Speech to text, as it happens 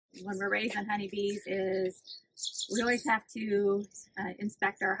when we're raising honeybees is we always have to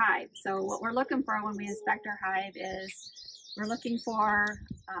inspect our hive. So what we're looking for when we inspect our hive is we're looking for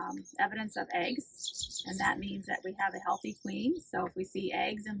evidence of eggs, and that means that we have a healthy queen. So if we see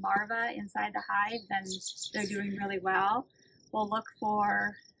eggs and larvae inside the hive, then they're doing really well. We'll look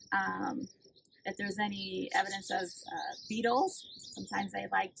for if there's any evidence of beetles. Sometimes they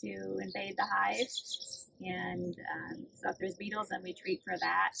like to invade the hive, and so if there's beetles, then we treat for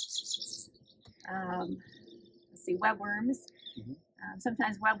that. Let's see, webworms.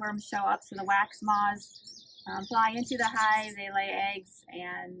 Sometimes webworms show up, so the wax moths fly into the hive, they lay eggs,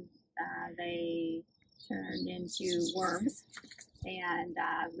 and they turn into worms and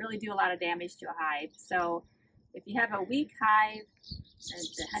really do a lot of damage to a hive. So if you have a weak hive,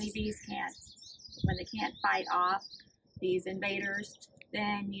 the honeybees can't, when they can't fight off these invaders,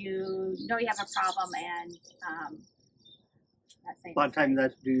 then you know you have a problem. And a lot of times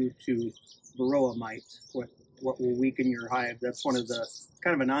that's due to varroa mites, what will weaken your hive. That's one of the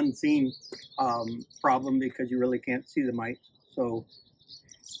kind of an unseen problem because you really can't see the mites. So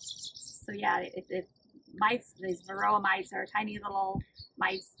yeah, if mites, these varroa mites are tiny little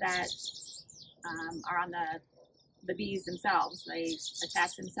mites that are on the bees themselves. They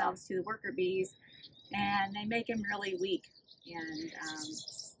attach themselves to the worker bees, and they make them really weak. And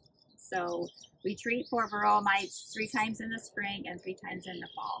so we treat for varroa mites 3 times in the spring and 3 times in the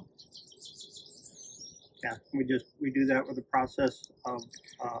fall. Yeah, we do that with a process of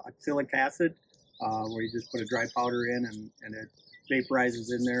oxalic acid, where you just put a dry powder in and it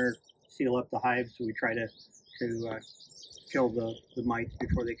vaporizes in there, seal up the hive. So we try to kill the mites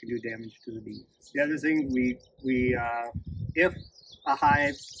before they can do damage to the bees. The other thing, if a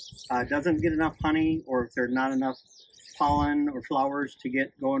hive doesn't get enough honey, or if there's not enough pollen or flowers to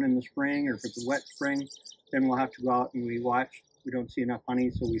get going in the spring, or if it's a wet spring, then we'll have to go out and we watch. We don't see enough honey,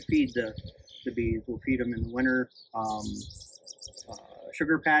 so we feed the bees. We'll feed them in the winter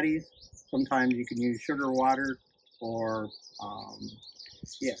sugar patties. Sometimes you can use sugar water, or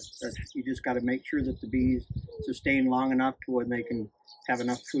you just got to make sure that the bees sustain long enough to when they can have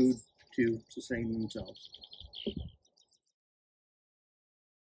enough food to sustain themselves.